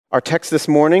Our text this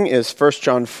morning is 1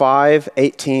 John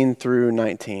 5:18 through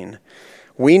 19.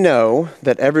 We know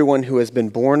that everyone who has been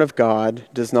born of God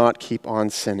does not keep on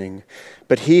sinning,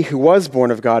 but he who was born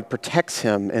of God protects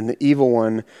him, and the evil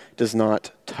one does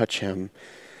not touch him.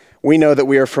 We know that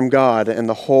we are from God, and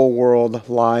the whole world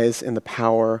lies in the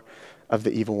power of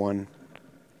the evil one.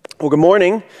 Well, good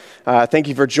morning. Thank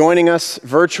you for joining us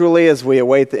virtually as we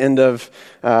await the end of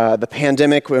the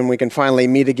pandemic when we can finally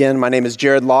meet again. My name is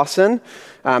Jared Lawson.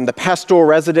 I'm the pastoral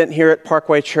resident here at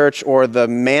Parkway Church, or the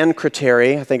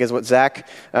man-cretary, I think is what Zach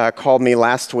called me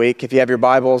last week. If you have your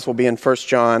Bibles, we'll be in 1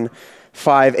 John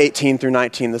 5:18 through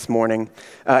 19 this morning.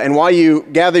 And while you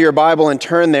gather your Bible and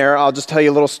turn there, I'll just tell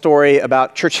you a little story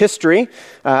about church history.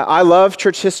 I love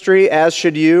church history, as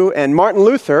should you, and Martin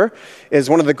Luther is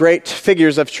one of the great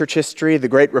figures of church history, the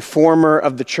great reformer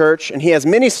of the church, and he has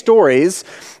many stories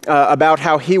about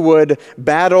how he would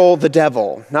battle the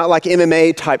devil, not like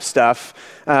MMA type stuff,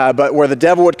 but where the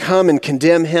devil would come and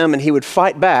condemn him, and he would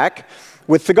fight back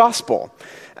with the gospel.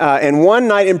 And one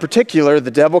night in particular, the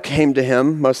devil came to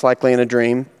him, most likely in a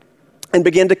dream, and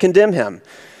began to condemn him.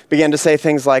 Began to say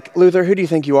things like, "Luther, who do you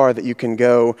think you are that you can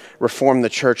go reform the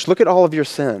church? Look at all of your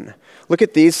sin. Look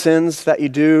at these sins that you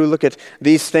do. Look at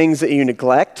these things that you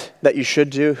neglect that you should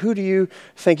do. Who do you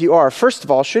think you are? First of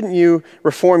all, shouldn't you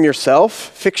reform yourself,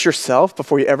 fix yourself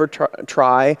before you ever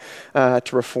try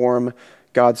to reform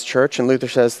God's church?" And Luther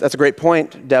says, "That's a great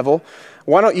point, devil.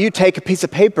 Why don't you take a piece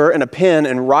of paper and a pen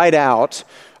and write out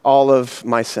all of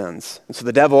my sins?" And so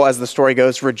the devil, as the story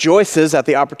goes, rejoices at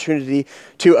the opportunity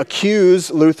to accuse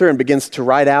Luther and begins to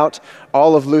write out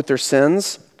all of Luther's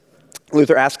sins.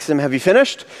 Luther asks him, "Have you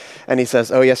finished?" And he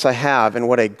says, "Oh, yes, I have. And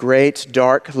what a great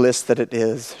dark list that it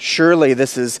is. Surely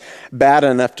this is bad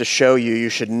enough to show you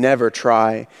should never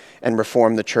try and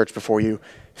reform the church before you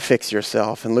fix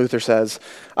yourself." And Luther says,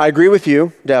 "I agree with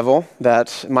you, devil,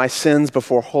 that my sins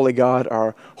before holy God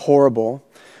are horrible.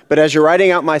 But as you're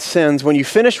writing out my sins, when you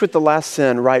finish with the last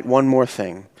sin, write one more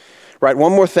thing. Write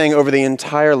one more thing over the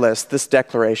entire list, this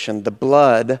declaration: the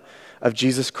blood of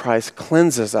Jesus Christ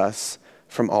cleanses us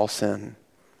from all sin."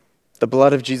 The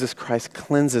blood of Jesus Christ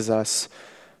cleanses us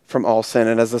from all sin.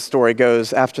 And as the story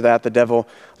goes, after that, the devil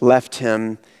left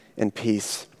him in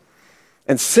peace.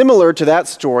 And similar to that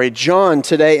story, John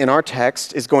today in our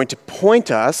text is going to point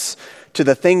us to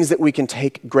the things that we can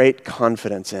take great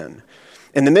confidence in.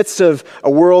 In the midst of a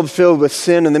world filled with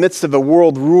sin, in the midst of a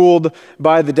world ruled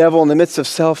by the devil, in the midst of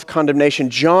self-condemnation,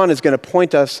 John is going to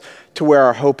point us to where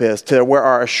our hope is, to where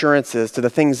our assurance is, to the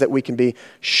things that we can be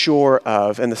sure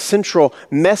of. And the central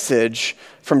message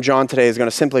from John today is going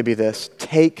to simply be this: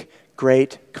 take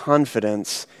great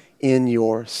confidence in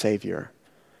your Savior.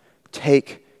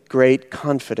 Take great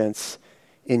confidence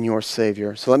in your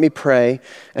Savior. So let me pray,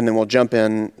 and then we'll jump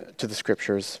in to the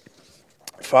scriptures.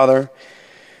 Father,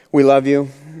 we love you.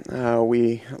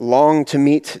 We long to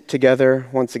meet together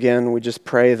once again. We just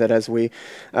pray that as we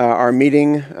are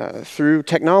meeting through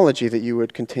technology, that you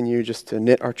would continue just to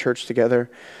knit our church together.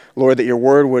 Lord, that your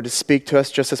word would speak to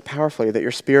us just as powerfully, that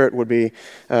your spirit would be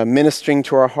ministering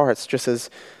to our hearts just as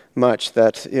much,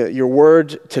 that your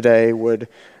word today would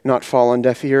not fall on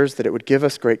deaf ears, that it would give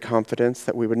us great confidence,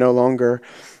 that we would no longer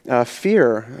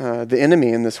fear the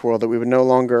enemy in this world, that we would no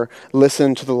longer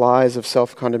listen to the lies of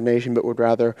self-condemnation, but would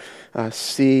rather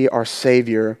see our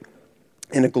Savior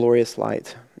in a glorious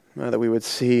light, that we would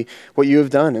see what you have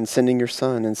done in sending your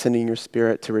Son and sending your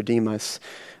Spirit to redeem us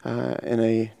in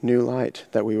a new light,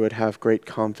 that we would have great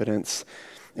confidence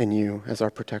in you as our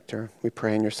protector. We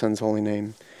pray in your Son's holy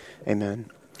name. Amen.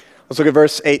 Let's look at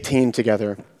verse 18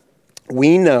 together.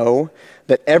 We know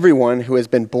that everyone who has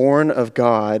been born of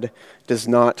God does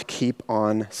not keep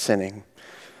on sinning.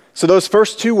 So those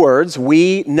first two words,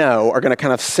 "we know," are going to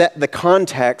kind of set the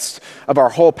context of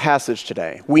our whole passage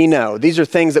today. We know. These are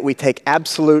things that we take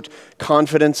absolute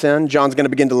confidence in. John's going to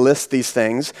begin to list these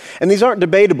things. And these aren't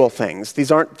debatable things.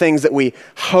 These aren't things that we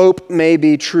hope may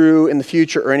be true in the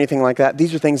future or anything like that.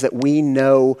 These are things that we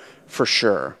know for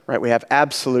sure, right? We have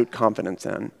absolute confidence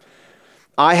in.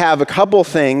 I have a couple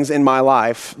things in my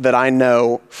life that I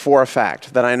know for a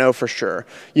fact, that I know for sure.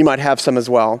 You might have some as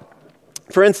well.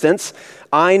 For instance,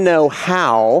 I know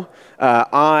how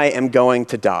I am going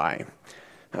to die.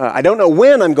 I don't know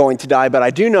when I'm going to die, but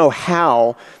I do know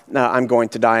how I'm going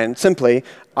to die. And simply,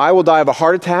 I will die of a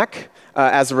heart attack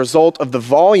as a result of the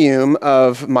volume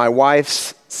of my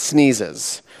wife's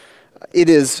sneezes. It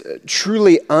is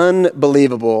truly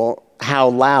unbelievable how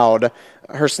loud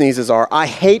her sneezes are. I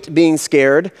hate being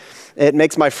scared. It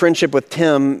makes my friendship with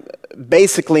Tim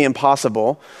basically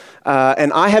impossible.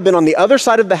 And I have been on the other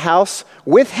side of the house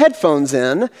with headphones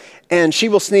in, and she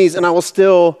will sneeze, and I will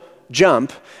still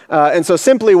jump. And so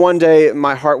simply one day,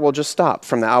 my heart will just stop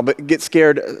from that. I'll get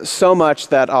scared so much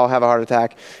that I'll have a heart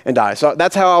attack and die. So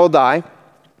that's how I will die.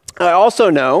 I also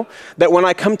know that when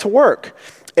I come to work,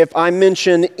 if I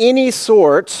mention any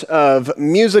sort of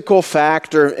musical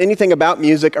fact or anything about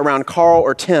music around Carl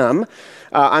or Tim,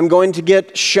 I'm going to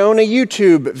get shown a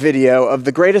YouTube video of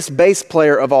the greatest bass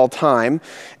player of all time,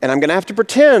 and I'm going to have to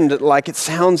pretend like it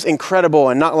sounds incredible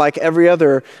and not like every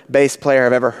other bass player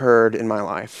I've ever heard in my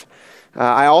life.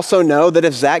 I also know that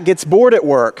if Zach gets bored at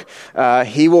work,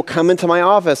 he will come into my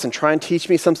office and try and teach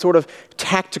me some sort of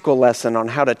tactical lesson on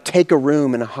how to take a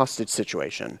room in a hostage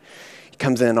situation. He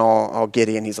comes in all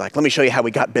giddy and he's like, let me show you how we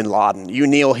got bin Laden. You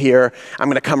kneel here, I'm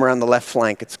going to come around the left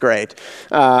flank. It's great.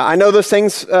 I know those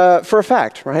things for a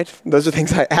fact, right? Those are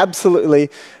things I absolutely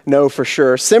know for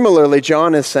sure. Similarly,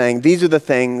 John is saying these are the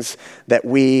things that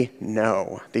we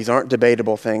know. These aren't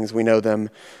debatable things. We know them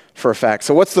for a fact.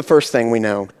 So what's the first thing we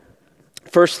know?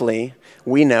 Firstly,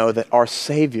 we know that our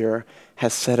Savior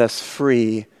has set us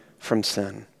free from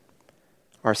sin.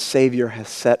 Our Savior has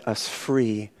set us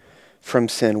free from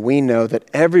sin. We know that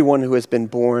everyone who has been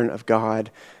born of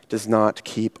God does not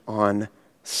keep on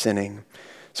sinning.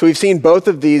 So we've seen both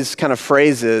of these kind of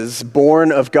phrases,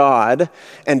 born of God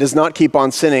and does not keep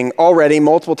on sinning, already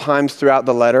multiple times throughout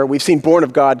the letter. We've seen born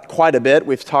of God quite a bit.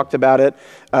 We've talked about it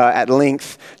at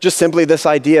length. Just simply this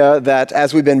idea that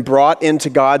as we've been brought into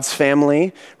God's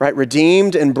family, right,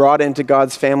 redeemed and brought into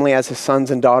God's family as his sons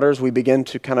and daughters, we begin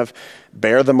to kind of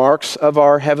bear the marks of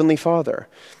our Heavenly Father.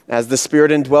 As the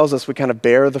Spirit indwells us, we kind of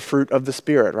bear the fruit of the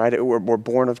Spirit, right? We're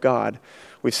born of God.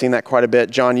 We've seen that quite a bit.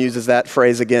 John uses that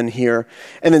phrase again here.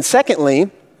 And then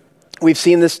secondly, we've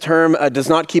seen this term does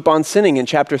not keep on sinning in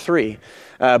chapter 3.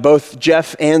 Both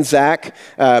Jeff and Zach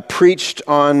preached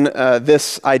on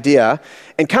this idea.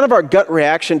 And kind of our gut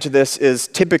reaction to this is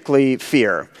typically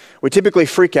fear. We typically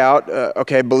freak out,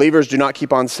 okay, believers do not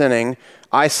keep on sinning.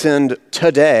 I sinned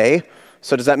today,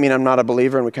 so does that mean I'm not a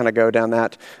believer? And we kind of go down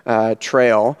that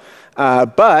trail.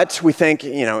 But we think,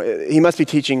 he must be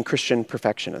teaching Christian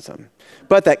perfectionism.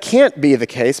 But that can't be the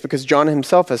case because John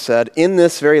himself has said in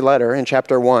this very letter in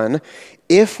chapter 1,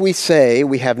 if we say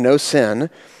we have no sin,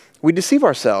 we deceive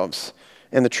ourselves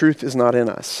and the truth is not in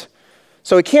us.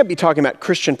 So he can't be talking about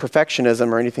Christian perfectionism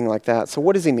or anything like that. So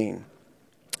what does he mean?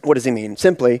 What does he mean?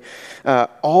 Simply,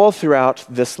 all throughout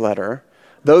this letter,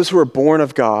 those who are born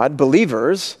of God,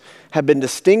 believers, have been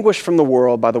distinguished from the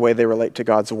world by the way they relate to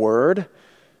God's word,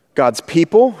 God's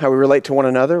people, how we relate to one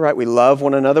another, right? We love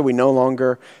one another. We no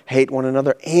longer hate one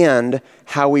another, and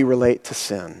how we relate to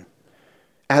sin.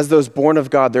 As those born of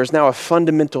God, there's now a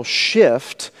fundamental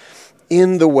shift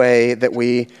in the way that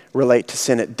we relate to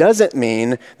sin. It doesn't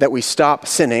mean that we stop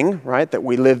sinning, right? That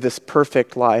we live this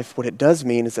perfect life. What it does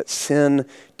mean is that sin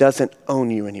doesn't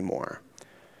own you anymore.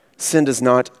 Sin does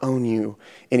not own you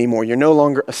anymore. You're no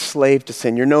longer a slave to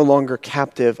sin. You're no longer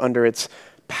captive under its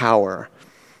power.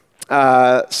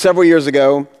 Several years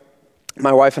ago,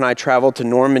 my wife and I traveled to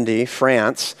Normandy,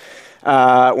 France.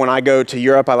 When I go to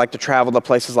Europe, I like to travel to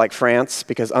places like France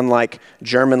because unlike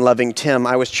German-loving Tim,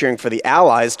 I was cheering for the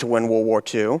Allies to win World War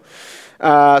II.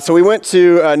 So we went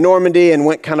to Normandy and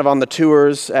went kind of on the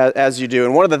tours as you do.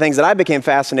 And one of the things that I became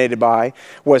fascinated by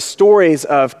was stories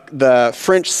of the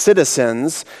French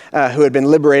citizens who had been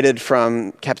liberated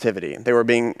from captivity. They were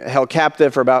being held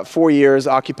captive for about 4 years,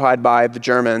 occupied by the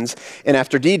Germans. And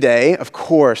after D-Day, of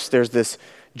course, there's this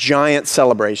giant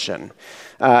celebration.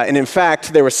 And in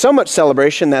fact, there was so much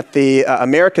celebration that the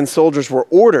American soldiers were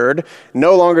ordered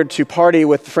no longer to party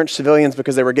with the French civilians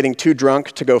because they were getting too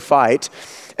drunk to go fight.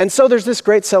 And so there's this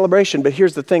great celebration, but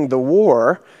here's the thing, the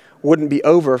war wouldn't be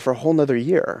over for a whole nother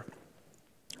year.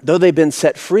 Though they've been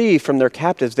set free from their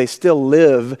captives, they still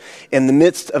live in the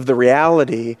midst of the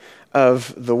reality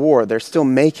of the war. They're still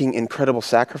making incredible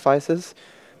sacrifices.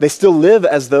 They still live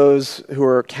as those who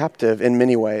are captive in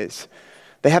many ways.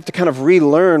 They have to kind of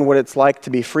relearn what it's like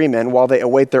to be free men while they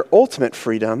await their ultimate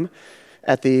freedom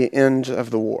at the end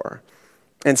of the war.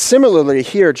 And similarly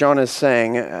here, John is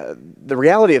saying the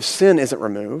reality of sin isn't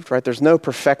removed, right? There's no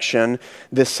perfection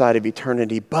this side of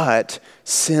eternity, but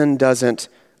sin doesn't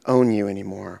own you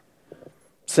anymore.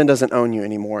 Sin doesn't own you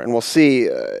anymore. And we'll see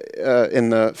in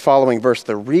the following verse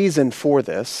the reason for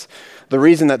this. The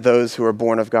reason that those who are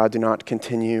born of God do not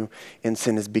continue in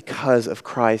sin is because of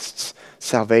Christ's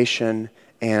salvation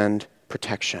and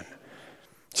protection.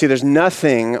 See, there's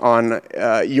nothing on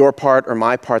your part or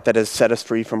my part that has set us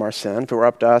free from our sin. If it were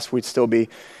up to us, we'd still be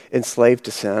enslaved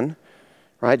to sin,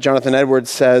 right? Jonathan Edwards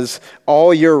says,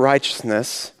 all your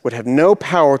righteousness would have no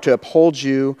power to uphold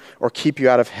you or keep you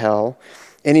out of hell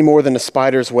any more than a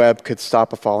spider's web could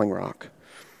stop a falling rock.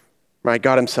 Right?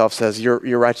 God himself says, your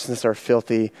righteousness are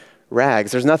filthy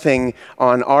rags. There's nothing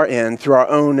on our end through our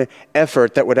own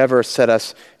effort that would ever set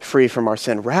us free from our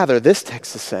sin. Rather, this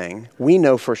text is saying, we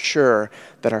know for sure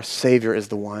that our Savior is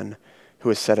the one who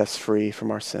has set us free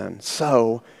from our sin.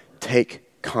 So take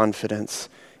confidence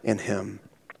in him.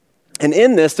 And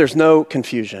in this, there's no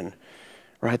confusion,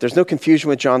 right? There's no confusion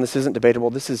with John. This isn't debatable.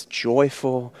 This is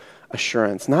joyful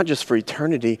assurance, not just for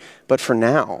eternity, but for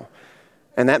now.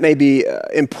 And that may be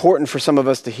important for some of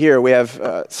us to hear. We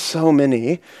have so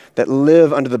many that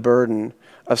live under the burden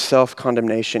of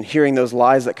self-condemnation, hearing those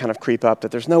lies that kind of creep up,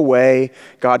 that there's no way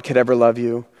God could ever love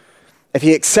you. If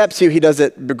he accepts you, he does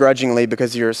it begrudgingly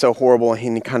because you're so horrible,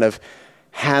 and he kind of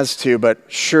has to, but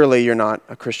surely you're not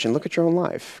a Christian. Look at your own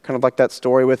life. Kind of like that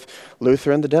story with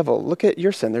Luther and the devil. Look at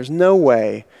your sin. There's no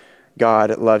way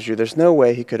God loves you. There's no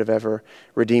way he could have ever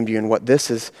redeemed you. And what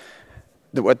this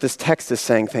text is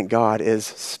saying, thank God, is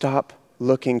stop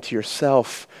looking to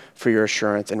yourself for your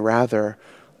assurance and rather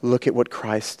look at what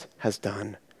Christ has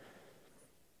done.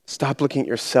 Stop looking at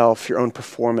yourself, your own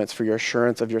performance for your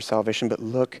assurance of your salvation, but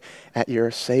look at your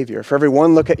Savior. For every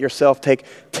one look at yourself, take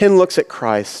 10 looks at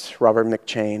Christ, Robert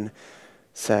McChain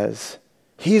says.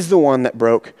 He's the one that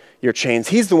broke your chains.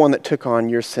 He's the one that took on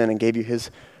your sin and gave you his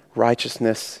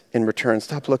righteousness in return.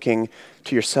 Stop looking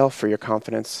to yourself for your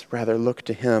confidence. Rather, look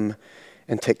to him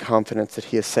and take confidence that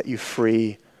he has set you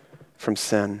free from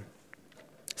sin.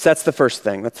 So that's the first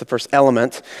thing. That's the first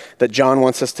element that John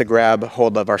wants us to grab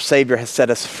hold of. Our Savior has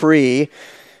set us free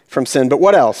from sin. But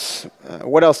what else?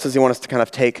 What else does he want us to kind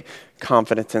of take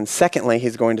confidence in? Secondly,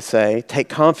 he's going to say, take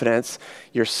confidence.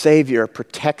 Your Savior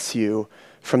protects you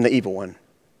from the evil one.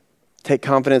 Take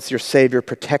confidence. Your Savior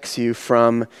protects you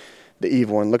from the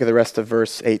evil one. Look at the rest of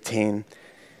verse 18.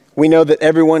 We know that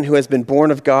everyone who has been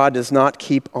born of God does not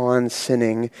keep on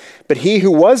sinning, but he who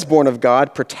was born of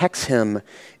God protects him,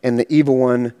 and the evil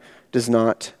one does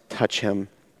not touch him.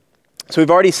 So we've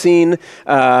already seen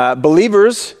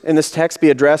believers in this text be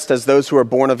addressed as those who are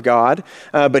born of God,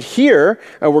 but here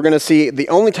we're going to see the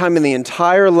only time in the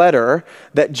entire letter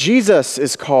that Jesus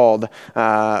is called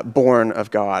born of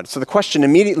God. So the question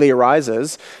immediately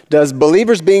arises, does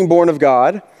believers being born of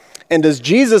God and does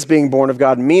Jesus being born of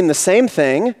God mean the same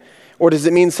thing, or does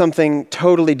it mean something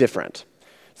totally different?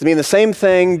 Does it mean the same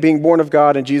thing, being born of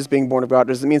God and Jesus being born of God,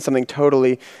 or does it mean something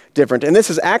totally different? And this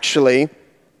is actually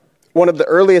one of the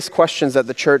earliest questions that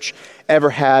the church ever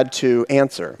had to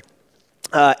answer.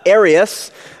 Arius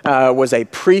was a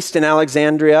priest in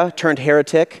Alexandria, turned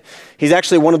heretic. He's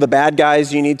actually one of the bad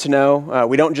guys you need to know.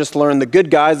 We don't just learn the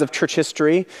good guys of church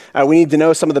history. We need to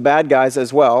know some of the bad guys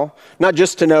as well, not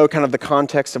just to know kind of the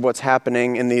context of what's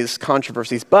happening in these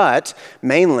controversies, but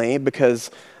mainly because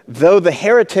though the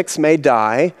heretics may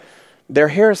die, their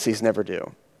heresies never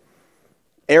do.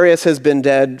 Arius has been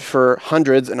dead for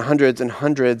hundreds and hundreds and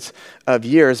hundreds of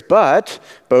years, but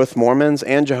both Mormons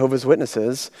and Jehovah's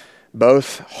Witnesses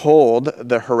both hold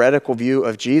the heretical view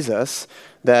of Jesus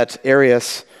that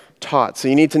Arius taught. So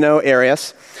you need to know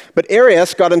Arius. But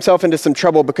Arius got himself into some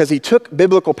trouble because he took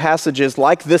biblical passages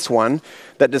like this one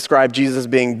that describe Jesus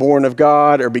being born of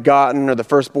God or begotten or the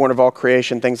firstborn of all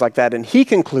creation, things like that. And he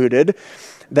concluded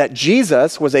that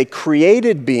Jesus was a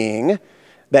created being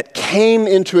that came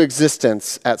into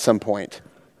existence at some point.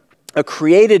 A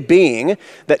created being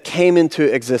that came into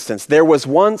existence. There was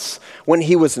once when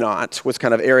he was not, was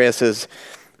kind of Arius's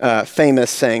famous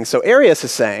saying. So Arius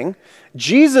is saying,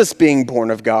 Jesus being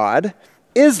born of God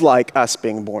is like us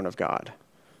being born of God.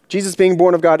 Jesus being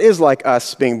born of God is like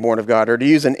us being born of God. Or to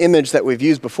use an image that we've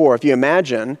used before, if you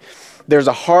imagine there's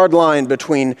a hard line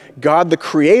between God the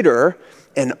Creator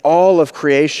and all of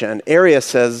creation, Arius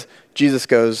says Jesus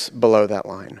goes below that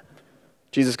line.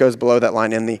 Jesus goes below that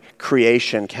line in the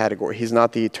creation category. He's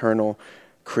not the eternal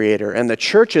creator. And the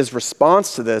church's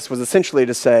response to this was essentially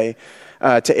to say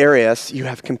to Arius, you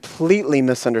have completely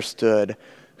misunderstood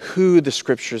who the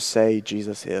scriptures say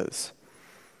Jesus is.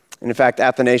 And in fact,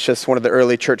 Athanasius, one of the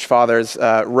early church fathers,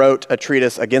 wrote a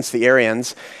treatise against the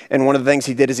Arians. And one of the things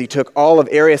he did is he took all of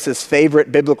Arius's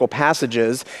favorite biblical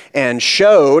passages and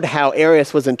showed how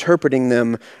Arius was interpreting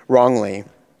them wrongly.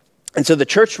 And so the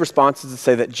church response is to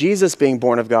say that Jesus being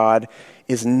born of God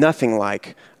is nothing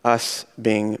like us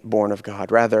being born of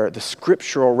God. Rather, the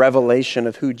scriptural revelation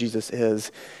of who Jesus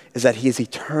is that he is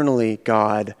eternally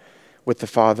God with the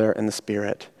Father and the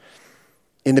Spirit.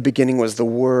 In the beginning was the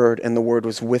Word, and the Word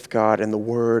was with God, and the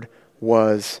Word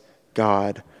was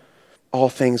God. All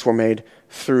things were made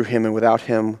through him, and without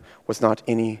him was not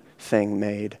anything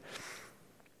made.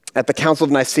 At the Council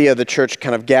of Nicaea, the church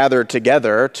kind of gathered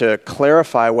together to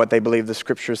clarify what they believed the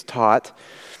scriptures taught.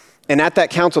 And at that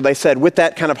council, they said, with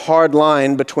that kind of hard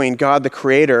line between God the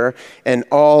Creator and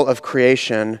all of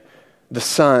creation, the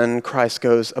Son, Christ,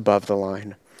 goes above the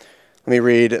line. Let me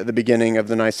read the beginning of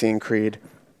the Nicene Creed.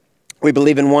 We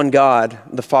believe in one God,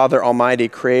 the Father Almighty,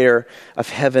 creator of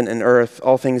heaven and earth,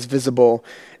 all things visible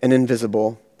and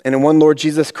invisible, and in one Lord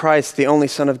Jesus Christ, the only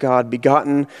Son of God,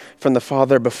 begotten from the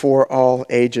Father before all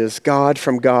ages, God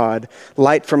from God,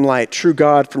 light from light, true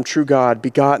God from true God,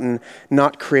 begotten,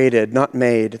 not created, not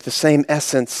made, the same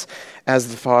essence as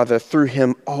the Father. Through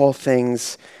him all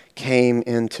things came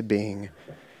into being.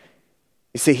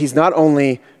 You see, he's not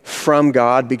only from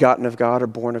God, begotten of God, or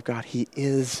born of God, he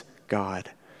is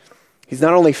God. He's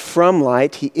not only from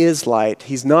light, he is light.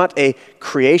 He's not a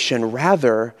creation,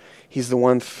 rather, he's the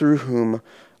one through whom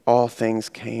all things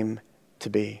came to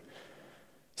be.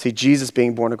 See, Jesus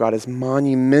being born of God is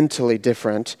monumentally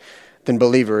different than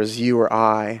believers, you or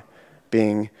I,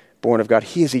 being born of God.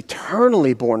 He is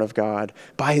eternally born of God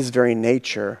by his very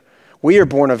nature. We are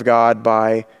born of God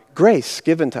by grace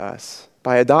given to us,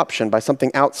 by adoption, by something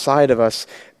outside of us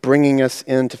bringing us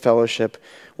into fellowship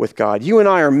with God. You and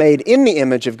I are made in the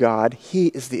image of God. He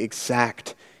is the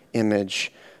exact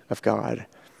image of God.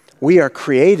 We are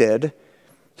created.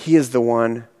 He is the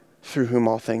one through whom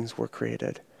all things were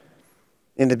created.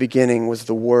 In the beginning was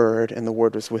the Word, and the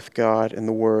Word was with God, and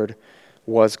the Word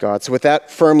was God. So with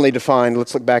that firmly defined,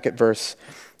 let's look back at verse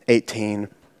 18.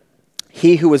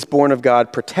 He who was born of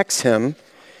God protects him,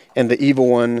 and the evil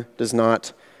one does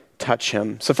not touch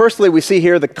him. So firstly, we see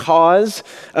here the cause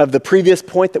of the previous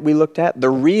point that we looked at. The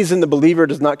reason the believer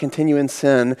does not continue in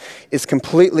sin is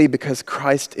completely because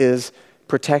Christ is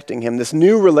protecting him. This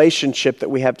new relationship that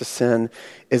we have to sin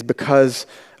is because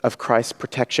of Christ's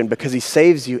protection, because he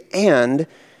saves you and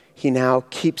he now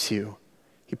keeps you.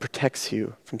 He protects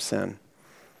you from sin.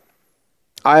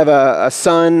 I have a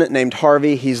son named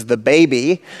Harvey. He's the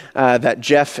baby that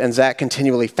Jeff and Zach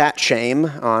continually fat shame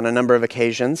on a number of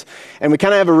occasions. And we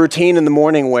kind of have a routine in the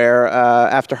morning where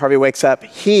after Harvey wakes up,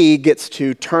 he gets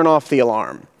to turn off the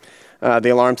alarm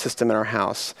system in our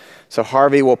house. So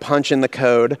Harvey will punch in the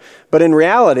code, but in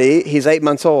reality, he's 8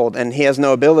 months old and he has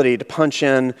no ability to punch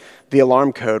in the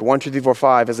alarm code. 1, 2, 3, 4,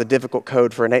 5 is a difficult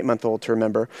code for an 8-month-old to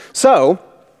remember. So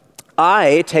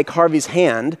I take Harvey's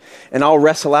hand and I'll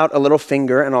wrestle out a little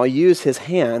finger and I'll use his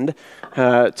hand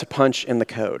to punch in the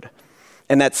code.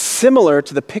 And that's similar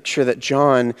to the picture that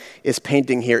John is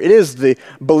painting here. It is the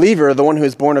believer, the one who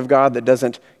is born of God, that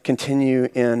doesn't continue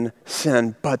in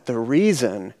sin. But the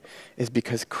reason is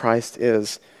because Christ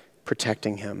is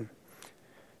protecting him.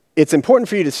 It's important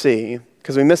for you to see,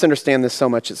 because we misunderstand this so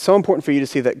much, it's so important for you to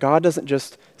see that God doesn't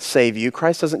just save you.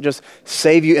 Christ doesn't just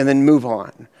save you and then move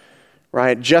on,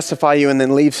 right? Justify you and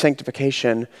then leave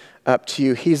sanctification up to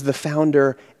you. He's the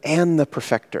founder and the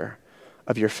perfecter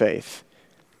of your faith.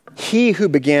 He who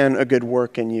began a good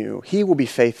work in you, he will be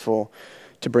faithful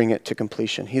to bring it to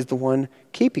completion. He's the one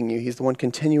keeping you. He's the one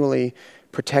continually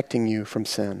protecting you from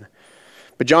sin.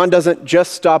 But John doesn't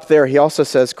just stop there. He also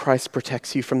says Christ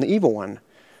protects you from the evil one.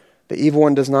 The evil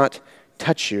one does not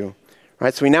touch you.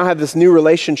 Right? So we now have this new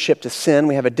relationship to sin.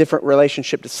 We have a different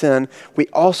relationship to sin. We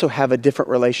also have a different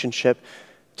relationship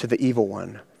to the evil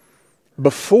one.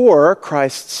 Before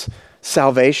Christ's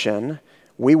salvation,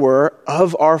 we were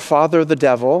of our father the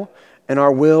devil, and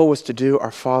our will was to do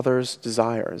our father's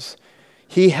desires.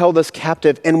 He held us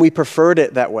captive, and we preferred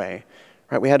it that way.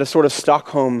 Right? We had a sort of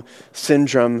Stockholm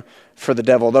syndrome for the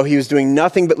devil. Though he was doing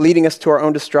nothing but leading us to our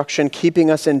own destruction, keeping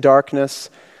us in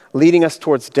darkness, leading us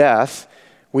towards death,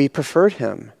 we preferred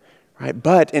him. Right?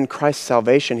 But in Christ's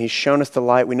salvation, he's shown us the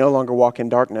light. We no longer walk in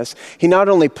darkness. He not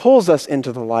only pulls us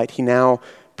into the light, he now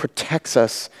protects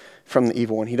us from the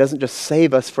evil one. He doesn't just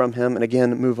save us from him and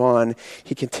again move on.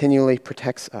 He continually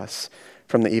protects us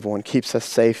from the evil one, keeps us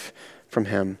safe from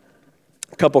him.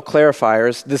 A couple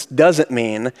clarifiers. This doesn't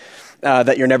mean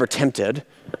that you're never tempted,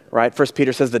 right? 1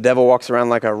 Peter says the devil walks around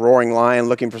like a roaring lion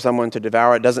looking for someone to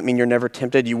devour. It doesn't mean you're never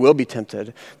tempted. You will be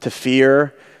tempted to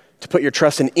fear, to put your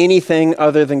trust in anything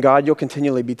other than God. You'll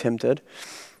continually be tempted.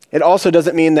 It also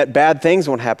doesn't mean that bad things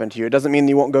won't happen to you. It doesn't mean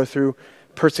you won't go through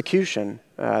persecution,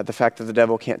 the fact that the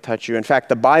devil can't touch you. In fact,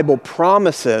 the Bible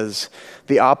promises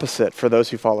the opposite for those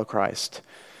who follow Christ.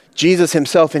 Jesus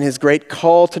himself, in his great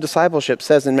call to discipleship,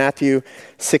 says in Matthew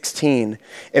 16,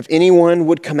 "If anyone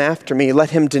would come after me,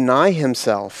 let him deny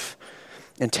himself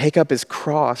and take up his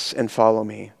cross and follow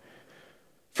me."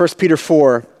 1 Peter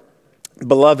 4,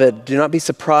 "Beloved, do not be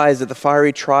surprised at the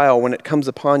fiery trial when it comes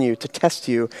upon you to test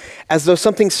you, as though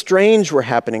something strange were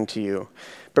happening to you,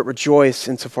 but rejoice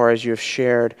insofar as you have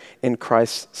shared in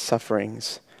Christ's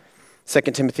sufferings."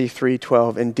 2 Timothy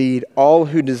 3:12, "Indeed, all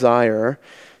who desire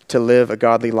to live a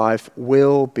godly life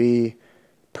will be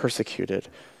persecuted.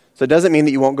 So it doesn't mean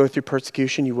that you won't go through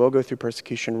persecution. You will go through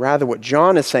persecution. Rather, what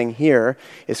John is saying here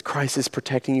is Christ is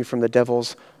protecting you from the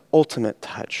devil's ultimate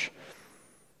touch.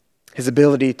 His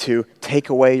ability to take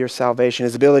away your salvation,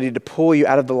 his ability to pull you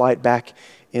out of the light back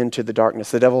into the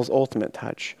darkness, the devil's ultimate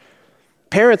touch.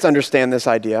 Parents understand this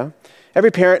idea.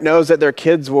 Every parent knows that their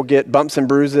kids will get bumps and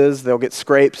bruises, they'll get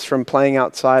scrapes from playing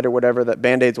outside or whatever, that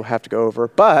Band-Aids will have to go over.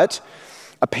 But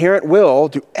a parent will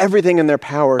do everything in their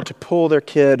power to pull their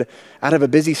kid out of a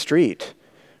busy street,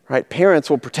 right? Parents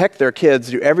will protect their kids,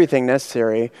 do everything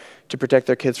necessary to protect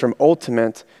their kids from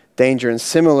ultimate danger. And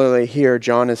similarly here,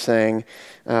 John is saying,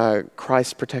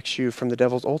 Christ protects you from the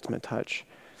devil's ultimate touch.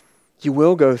 You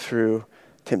will go through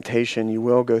temptation, you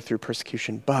will go through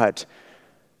persecution, but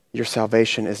your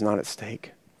salvation is not at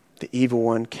stake. The evil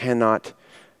one cannot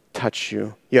touch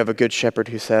you. You have a good shepherd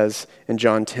who says in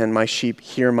John 10, "My sheep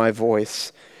hear my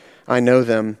voice. I know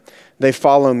them. They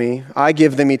follow me. I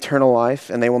give them eternal life,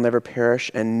 and they will never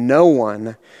perish, and no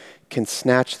one can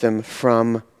snatch them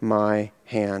from my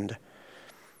hand."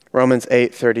 Romans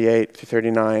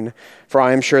 8:38-39, "For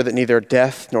I am sure that neither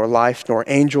death, nor life, nor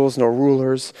angels, nor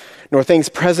rulers, nor things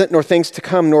present, nor things to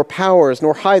come, nor powers,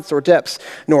 nor heights or depths,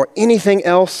 nor anything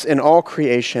else in all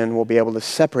creation will be able to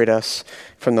separate us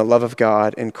from the love of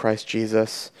God in Christ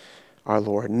Jesus our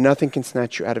Lord." Nothing can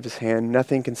snatch you out of his hand.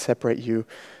 Nothing can separate you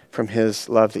from his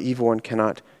love. The evil one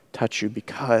cannot touch you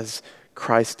because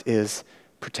Christ is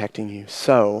protecting you.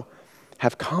 So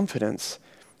have confidence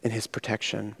in his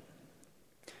protection.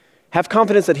 Have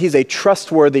confidence that he's a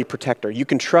trustworthy protector. You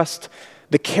can trust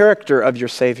the character of your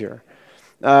Savior.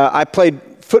 I played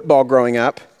football growing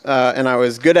up, and I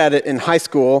was good at it in high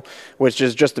school, which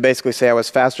is just to basically say I was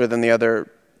faster than the other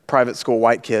private school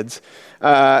white kids.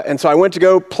 And so I went to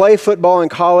go play football in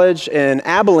college in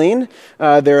Abilene.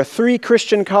 There are 3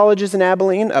 Christian colleges in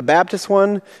Abilene, a Baptist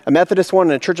one, a Methodist one,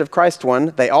 and a Church of Christ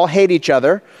one. They all hate each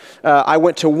other. I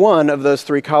went to one of those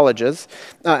 3 colleges,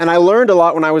 and I learned a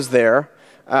lot when I was there.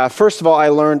 First of all, I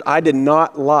learned I did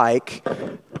not like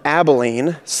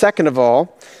Abilene. Second of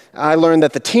all, I learned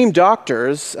that the team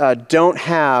doctors don't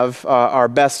have our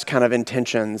best kind of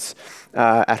intentions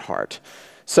at heart.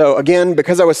 So again,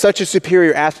 because I was such a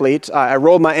superior athlete, I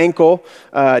rolled my ankle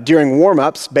during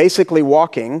warm-ups, basically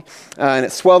walking, and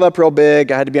it swelled up real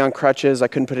big. I had to be on crutches. I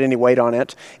couldn't put any weight on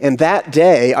it. And that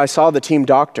day, I saw the team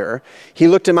doctor. He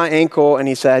looked at my ankle and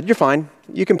he said, "You're fine.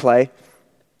 You can play."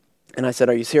 And I said,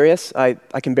 "Are you serious? I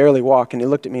can barely walk." And he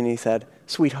looked at me and he said,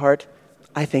 "Sweetheart,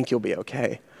 I think you'll be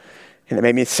okay." And it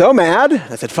made me so mad.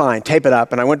 I said, "Fine, tape it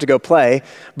up." And I went to go play.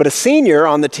 But a senior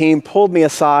on the team pulled me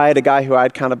aside, a guy who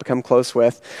I'd kind of become close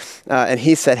with. And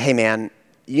he said, "Hey man,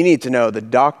 you need to know the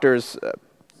doctor's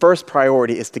first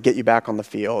priority is to get you back on the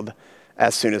field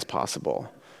as soon as possible.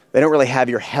 They don't really have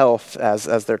your health as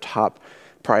their top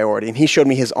priority." And he showed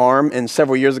me his arm, and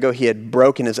several years ago he had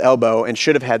broken his elbow and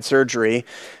should have had surgery,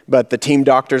 but the team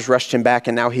doctors rushed him back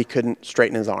and now he couldn't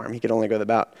straighten his arm. He could only go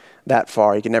about that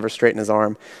far. He could never straighten his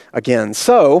arm again.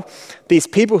 So these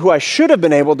people who I should have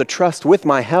been able to trust with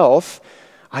my health,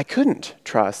 I couldn't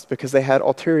trust because they had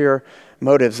ulterior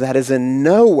motives. That is in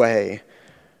no way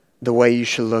the way you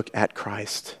should look at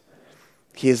Christ.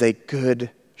 He is a good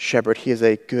shepherd. He is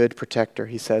a good protector.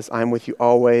 He says, "I'm with you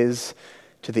always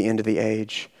to the end of the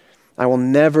age. I will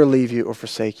never leave you or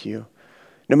forsake you."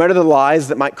 No matter the lies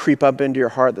that might creep up into your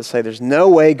heart that say there's no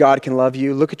way God can love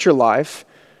you, look at your life.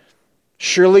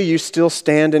 Surely you still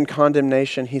stand in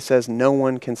condemnation. He says, "No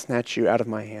one can snatch you out of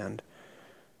my hand.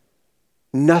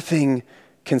 Nothing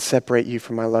can separate you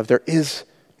from my love." There is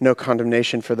no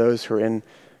condemnation for those who are in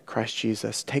Christ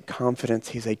Jesus. Take confidence.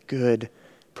 He's a good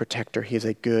protector. He is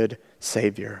a good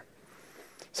Savior.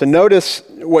 So notice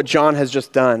what John has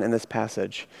just done in this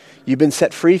passage. You've been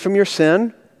set free from your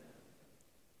sin.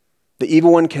 The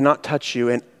evil one cannot touch you.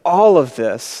 And all of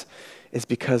this is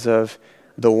because of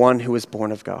the one who is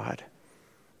born of God,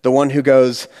 the one who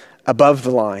goes above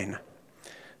the line.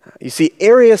 You see,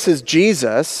 Arius'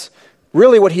 Jesus,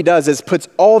 really what he does is puts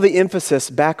all the emphasis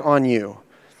back on you.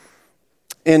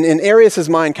 In Arius'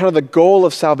 mind, kind of the goal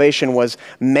of salvation was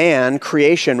man,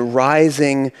 creation,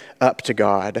 rising up to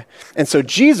God. And so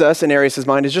Jesus, in Arius'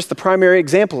 mind, is just the primary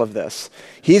example of this.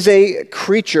 He's a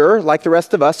creature like the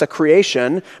rest of us, a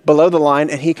creation below the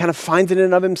line, and he kind of finds it in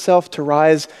and of himself to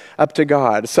rise up to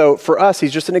God. So for us,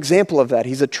 he's just an example of that.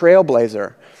 He's a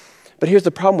trailblazer. But here's the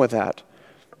problem with that.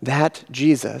 That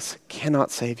Jesus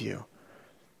cannot save you.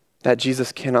 That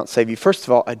Jesus cannot save you. First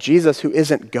of all, a Jesus who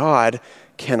isn't God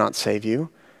cannot save you.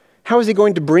 How is he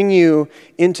going to bring you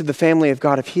into the family of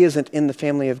God if he isn't in the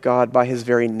family of God by his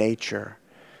very nature?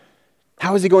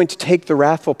 How is he going to take the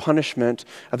wrathful punishment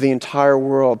of the entire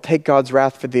world, take God's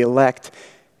wrath for the elect,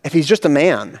 if he's just a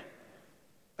man?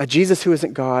 A Jesus who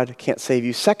isn't God can't save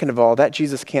you. Second of all, that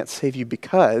Jesus can't save you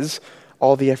because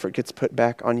all the effort gets put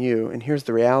back on you. And here's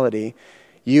the reality.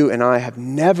 You and I have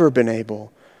never been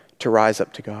able to rise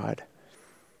up to God.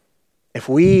 If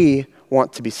we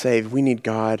want to be saved, we need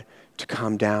God to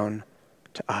come down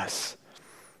to us.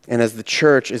 And as the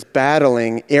church is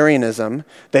battling Arianism,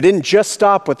 they didn't just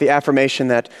stop with the affirmation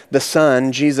that the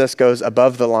Son, Jesus, goes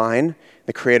above the line,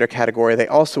 the creator category. They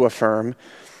also affirm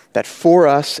that for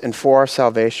us and for our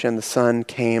salvation, the Son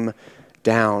came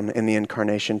down in the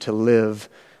incarnation to live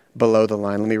below the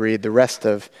line. Let me read the rest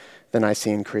of the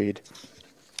Nicene Creed.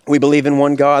 We believe in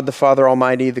one God, the Father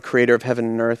Almighty, the creator of heaven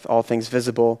and earth, all things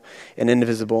visible and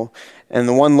invisible, and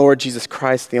the one Lord Jesus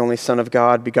Christ, the only Son of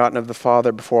God, begotten of the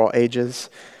Father before all ages.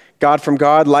 God from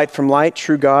God, light from light,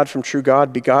 true God from true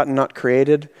God, begotten, not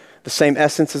created. The same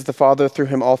essence as the Father, through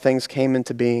him all things came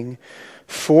into being.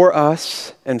 For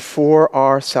us and for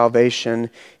our salvation,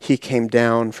 he came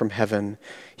down from heaven.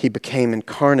 He became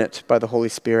incarnate by the Holy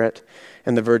Spirit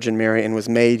and the Virgin Mary and was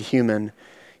made human.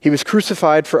 He was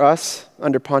crucified for us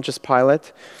under Pontius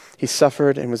Pilate. He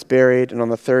suffered and was buried, and on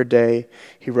the third day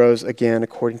he rose again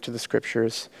according to the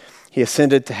Scriptures. He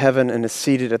ascended to heaven and is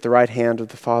seated at the right hand of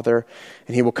the Father,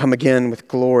 and he will come again with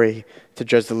glory to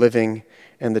judge the living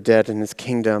and the dead, and his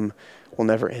kingdom will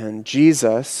never end.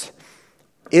 Jesus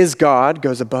is God,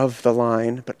 goes above the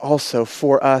line, but also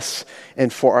for us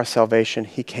and for our salvation,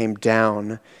 he came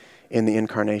down in the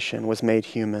incarnation, was made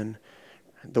human.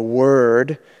 The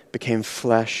Word became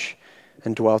flesh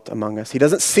and dwelt among us. He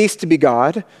doesn't cease to be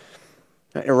God.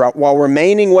 While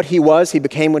remaining what he was, he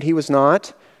became what he was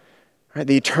not.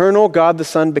 The eternal God the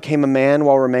Son became a man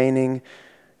while remaining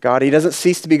God. He doesn't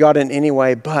cease to be God in any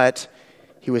way, but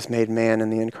he was made man in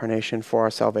the incarnation for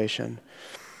our salvation.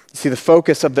 You see, the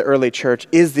focus of the early church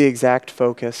is the exact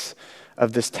focus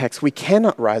of this text. We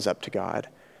cannot rise up to God.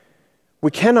 We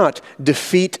cannot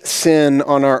defeat sin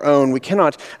on our own. We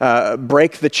cannot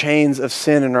break the chains of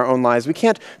sin in our own lives. We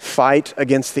can't fight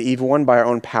against the evil one by our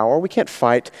own power. We can't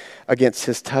fight against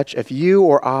his touch. If you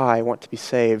or I want to be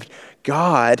saved,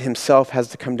 God himself has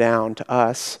to come down to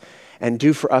us and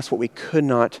do for us what we could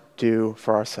not do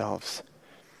for ourselves.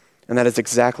 And that is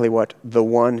exactly what the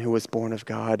one who was born of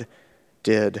God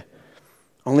did.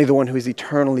 Only the one who is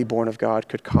eternally born of God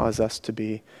could cause us to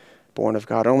be born of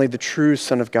God. Only the true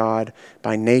Son of God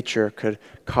by nature could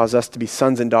cause us to be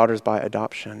sons and daughters by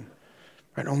adoption.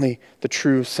 Right? Only the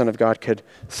true Son of God could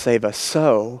save us.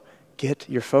 So get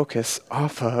your focus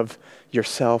off of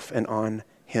yourself and on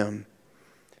him.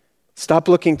 Stop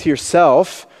looking to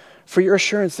yourself for your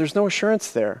assurance. There's no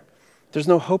assurance there. There's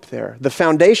no hope there. The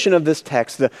foundation of this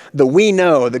text, the we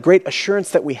know, the great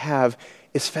assurance that we have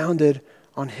is founded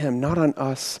on him, not on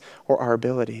us or our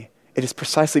ability. It is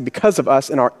precisely because of us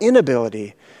and our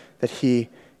inability that he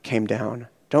came down.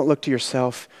 Don't look to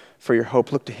yourself for your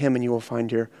hope. Look to him and you will find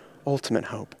your ultimate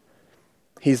hope.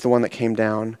 He's the one that came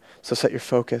down, so set your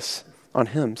focus on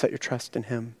him. Set your trust in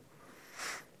him.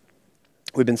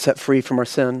 We've been set free from our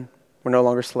sin. We're no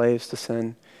longer slaves to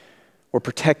sin. We're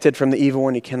protected from the evil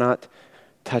one. He cannot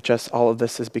touch us. All of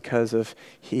this is because of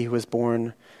he who was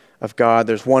born of God.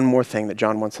 There's one more thing that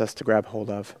John wants us to grab hold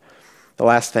of. The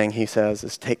last thing he says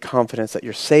is take confidence that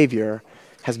your Savior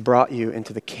has brought you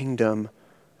into the kingdom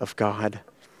of God.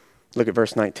 Look at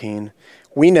verse 19.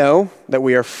 We know that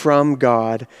we are from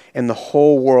God, and the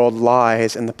whole world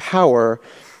lies in the power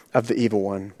of the evil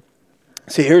one.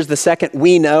 So here's the second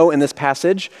we know in this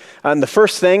passage. And the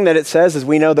first thing that it says is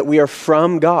we know that we are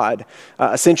from God,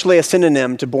 essentially a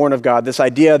synonym to born of God. This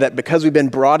idea that because we've been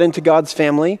brought into God's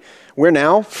family, we're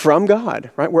now from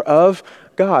God, right? We're of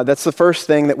God. That's the first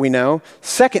thing that we know.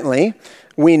 Secondly,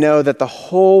 we know that the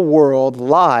whole world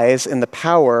lies in the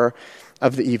power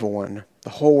of the evil one. The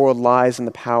whole world lies in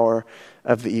the power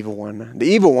of the evil one. The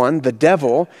evil one, the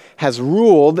devil, has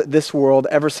ruled this world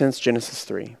ever since Genesis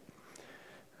 3.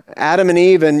 Adam and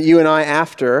Eve and you and I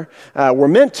after were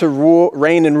meant to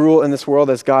reign and rule in this world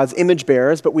as God's image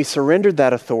bearers, but we surrendered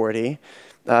that authority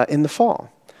in the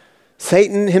fall.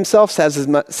 Satan himself says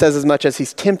as much as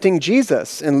he's tempting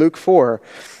Jesus in Luke 4.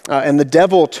 And the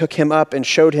devil took him up and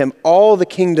showed him all the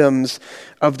kingdoms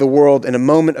of the world in a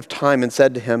moment of time and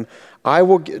said to him, I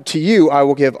will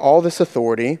give all this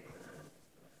authority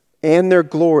and their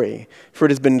glory, for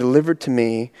it has been delivered to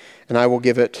me, and I will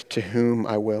give it to whom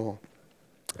I will.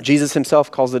 Jesus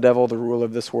himself calls the devil the ruler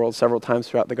of this world several times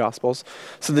throughout the Gospels.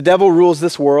 So the devil rules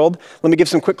this world. Let me give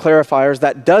some quick clarifiers.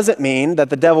 That doesn't mean that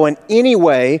the devil in any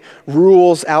way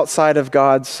rules outside of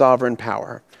God's sovereign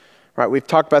power. Right? We've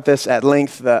talked about this at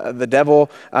length. The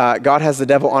devil, God has the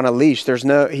devil on a leash.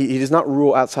 He does not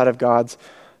rule outside of God's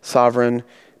sovereign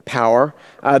power.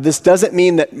 This doesn't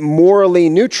mean that morally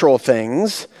neutral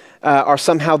things are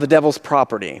somehow the devil's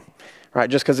property, right?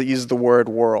 Just because it uses the word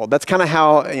world. That's kind of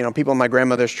how people in my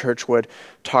grandmother's church would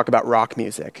talk about rock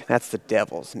music. That's the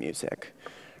devil's music,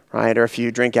 right? Or if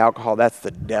you drink alcohol, that's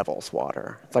the devil's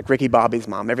water. It's like Ricky Bobby's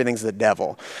mom. Everything's the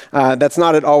devil. That's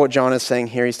not at all what John is saying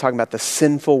here. He's talking about the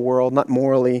sinful world, not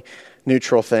morally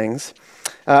neutral things.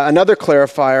 Another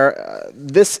clarifier,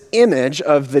 this image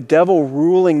of the devil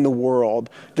ruling the world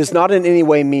does not in any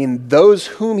way mean those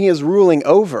whom he is ruling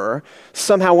over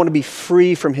somehow want to be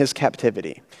free from his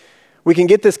captivity. We can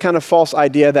get this kind of false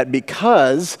idea that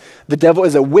because the devil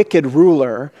is a wicked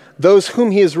ruler, those whom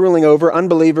he is ruling over,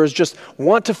 unbelievers, just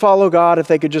want to follow God if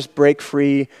they could just break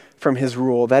free from his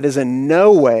rule. That is in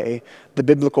no way the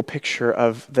biblical picture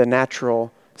of the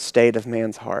natural state of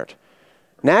man's heart.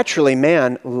 Naturally,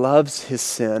 man loves his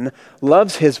sin,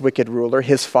 loves his wicked ruler,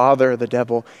 his father, the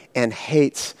devil, and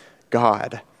hates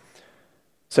God.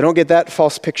 So don't get that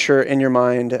false picture in your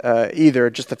mind either.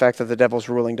 Just the fact that the devil's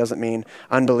ruling doesn't mean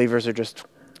unbelievers are just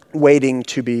waiting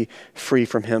to be free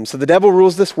from him. So the devil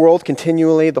rules this world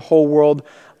continually. The whole world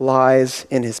lies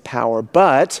in his power.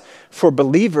 But for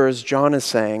believers, John is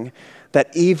saying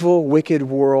that evil, wicked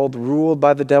world ruled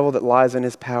by the devil that lies in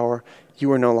his power,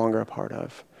 you are no longer a part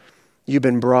of. You've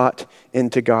been brought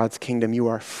into God's kingdom. You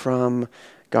are from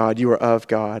God. You are of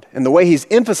God. And the way he's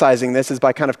emphasizing this is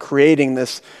by kind of creating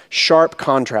this sharp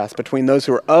contrast between those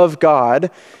who are of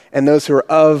God and those who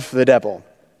are of the devil.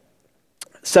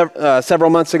 Several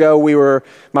months ago,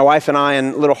 my wife and I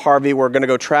and little Harvey were going to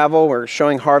go travel. We're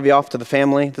showing Harvey off to the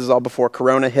family. This is all before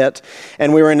Corona hit.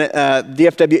 And we were in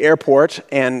DFW airport,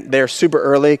 and they're super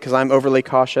early because I'm overly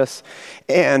cautious.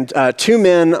 And two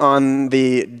men on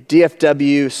the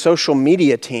DFW social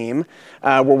media team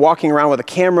were walking around with a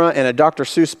camera and a Dr.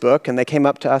 Seuss book, and they came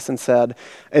up to us and said,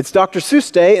 "It's Dr.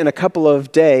 Seuss Day in a couple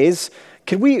of days.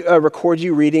 Could we record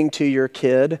you reading to your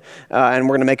kid? And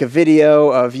we're going to make a video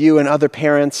of you and other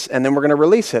parents, and then we're going to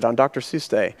release it on Dr. Seuss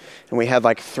Day." And we had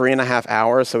like 3.5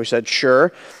 hours, so we said,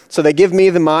 sure. So they give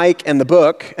me the mic and the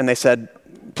book, and they said,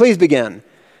 "Please begin."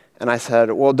 And I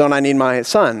said, "Well, don't I need my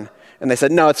son?" And they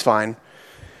said, "No, it's fine."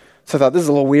 So I thought, this is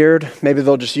a little weird. Maybe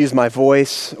they'll just use my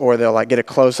voice, or they'll like get a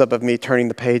close-up of me turning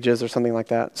the pages or something like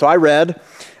that. So I read,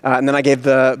 and then I gave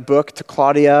the book to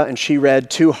Claudia, and she read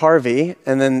to Harvey,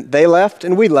 and then they left,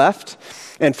 and we left.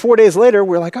 And 4 days later,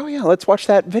 we're like, oh yeah, let's watch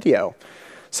that video.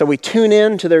 So we tune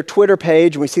in to their Twitter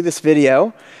page, and we see this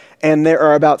video, and there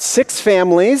are about 6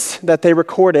 families that they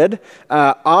recorded.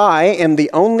 I am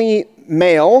the only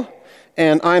male,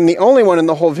 and I'm the only one in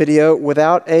the whole video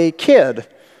without a kid.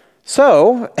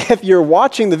 So, if you're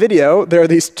watching the video, there are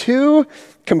these 2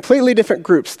 completely different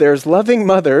groups. There's loving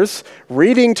mothers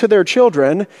reading to their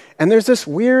children, and there's this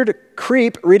weird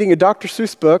creep reading a Dr.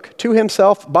 Seuss book to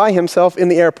himself, by himself, in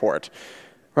the airport,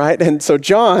 right? And so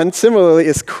John, similarly,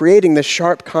 is creating this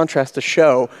sharp contrast to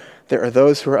show there are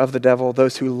those who are of the devil,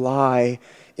 those who lie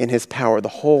in his power, the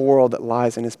whole world that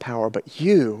lies in his power. But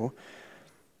you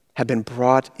have been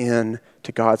brought in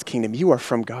to God's kingdom. You are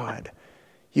from God.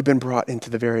 You've been brought into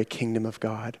the very kingdom of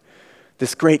God.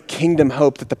 This great kingdom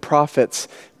hope that the prophets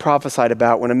prophesied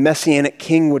about when a messianic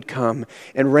king would come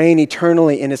and reign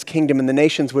eternally in his kingdom and the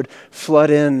nations would flood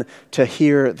in to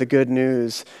hear the good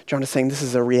news. John is saying this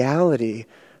is a reality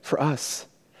for us.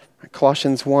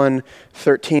 Colossians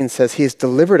 1:13 says, "He has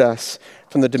delivered us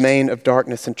from the domain of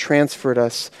darkness and transferred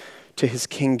us to his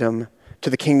kingdom, to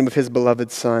the kingdom of his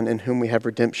beloved Son, in whom we have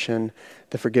redemption,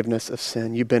 the forgiveness of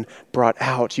sin." You've been brought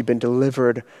out. You've been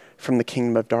delivered from the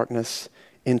kingdom of darkness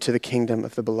into the kingdom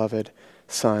of the beloved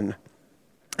Son.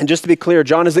 And just to be clear,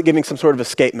 John isn't giving some sort of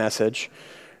escape message,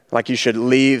 like you should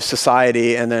leave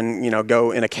society and then,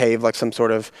 go in a cave like some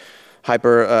sort of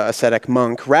hyper-ascetic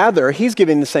monk. Rather, he's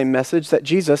giving the same message that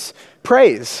Jesus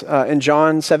prays in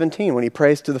John 17 when he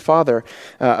prays to the Father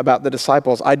about the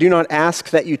disciples. "I do not ask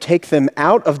that you take them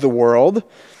out of the world,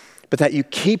 but that you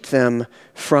keep them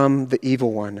from the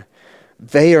evil one.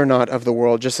 They are not of the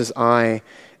world, just as I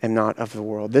am not of the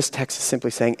world." This text is simply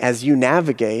saying, as you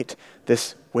navigate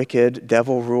this wicked,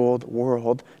 devil-ruled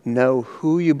world, know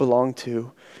who you belong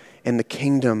to and the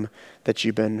kingdom that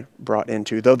you've been brought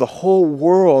into. Though the whole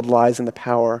world lies in the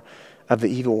power of the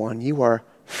evil one, you are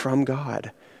from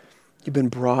God. You've been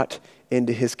brought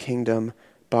into his kingdom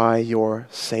by your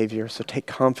Savior. So take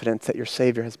confidence that your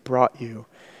Savior has brought you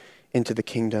into the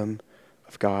kingdom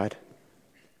of God.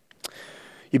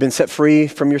 You've been set free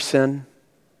from your sin.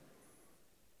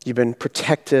 You've been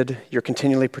protected. You're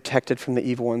continually protected from the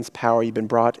evil one's power. You've been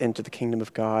brought into the kingdom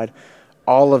of God.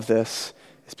 All of this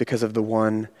is because of the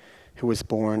one who was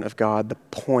born of God. The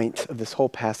point of this whole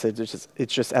passage is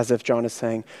it's just as if John is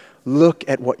saying, look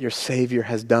at what your Savior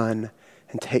has done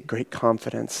and take great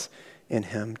confidence in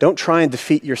him. Don't try and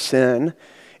defeat your sin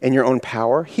in your own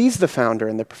power. He's the founder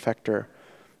and the perfecter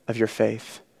of your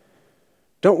faith.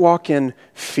 Don't walk in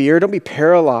fear. Don't be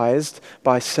paralyzed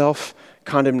by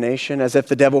self-condemnation as if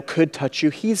the devil could touch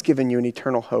you. He's given you an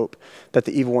eternal hope that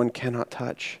the evil one cannot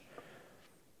touch.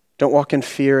 Don't walk in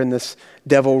fear in this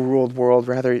devil-ruled world.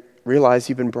 Rather, realize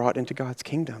you've been brought into God's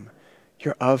kingdom.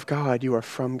 You're of God. You are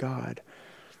from God.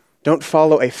 Don't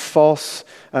follow a false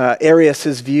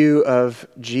Arius' view of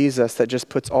Jesus that just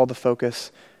puts all the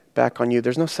focus back on you.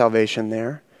 There's no salvation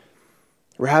there.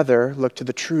 Rather, look to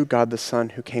the true God the Son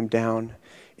who came down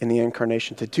in the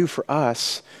incarnation to do for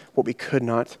us what we could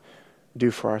not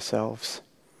do for ourselves.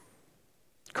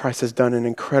 Christ has done an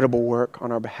incredible work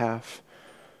on our behalf.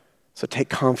 So take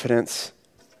confidence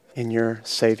in your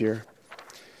Savior.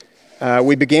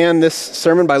 We began this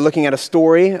sermon by looking at a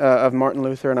story of Martin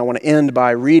Luther, and I want to end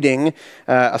by reading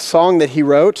a song that he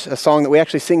wrote, a song that we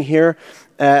actually sing here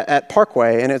at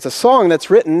Parkway. And it's a song that's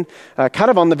written kind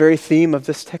of on the very theme of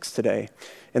this text today.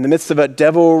 In the midst of a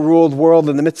devil-ruled world,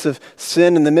 in the midst of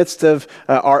sin, in the midst of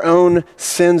our own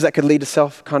sins that could lead to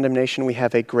self-condemnation, we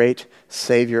have a great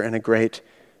Savior and a great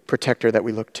protector that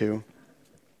we look to.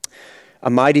 A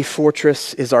mighty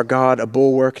fortress is our God, a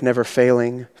bulwark never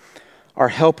failing. Our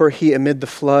helper he amid the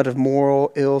flood of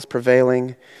moral ills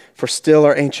prevailing. For still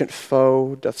our ancient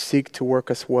foe doth seek to work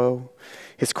us woe.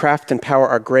 His craft and power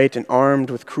are great, and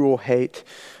armed with cruel hate,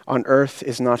 on earth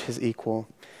is not his equal.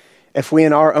 If we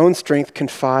in our own strength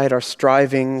confide, our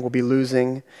striving will be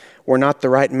losing. We're not the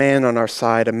right man on our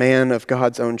side, a man of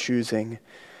God's own choosing.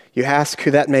 You ask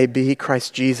who that may be,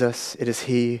 Christ Jesus, it is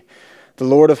he. The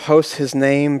Lord of hosts, his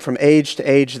name, from age to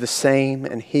age the same,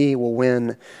 and he will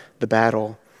win the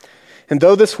battle. And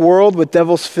though this world with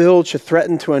devils filled should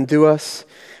threaten to undo us,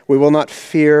 we will not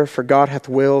fear, for God hath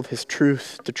willed his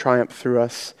truth to triumph through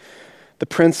us. The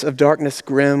prince of darkness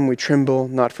grim, we tremble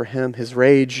not for him. His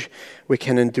rage we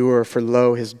can endure, for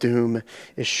lo, his doom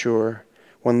is sure.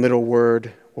 One little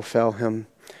word will fell him.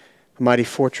 A mighty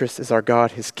fortress is our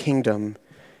God, his kingdom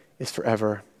is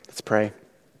forever. Let's pray.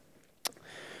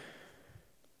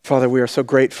 Father, we are so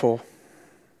grateful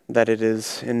that it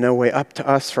is in no way up to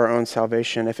us for our own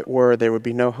salvation. If it were, there would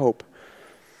be no hope.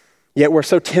 Yet we're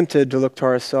so tempted to look to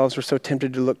ourselves. We're so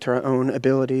tempted to look to our own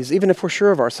abilities. Even if we're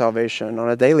sure of our salvation on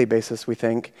a daily basis, we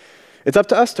think it's up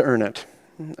to us to earn it.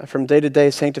 From day to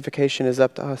day, sanctification is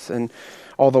up to us. And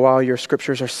all the while, your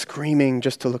scriptures are screaming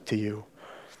just to look to you.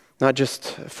 Not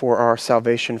just for our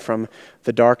salvation from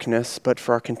the darkness, but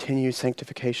for our continued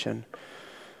sanctification.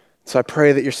 So I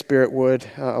pray that your Spirit would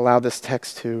allow this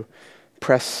text to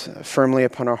press firmly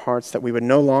upon our hearts, that we would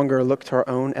no longer look to our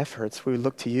own efforts. We would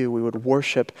look to you. We would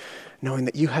worship knowing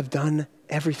that you have done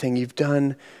everything. You've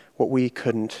done what we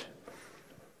couldn't.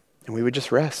 And we would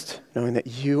just rest knowing that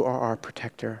you are our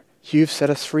protector. You've set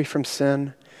us free from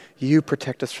sin. You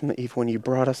protect us from the evil, and you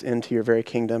brought us into your very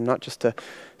kingdom, not just to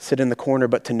sit in the corner,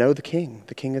 but to know the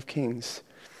King of Kings.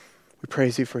 We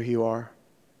praise you for who you are.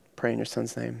 Pray in your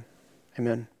Son's name.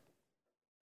 Amen.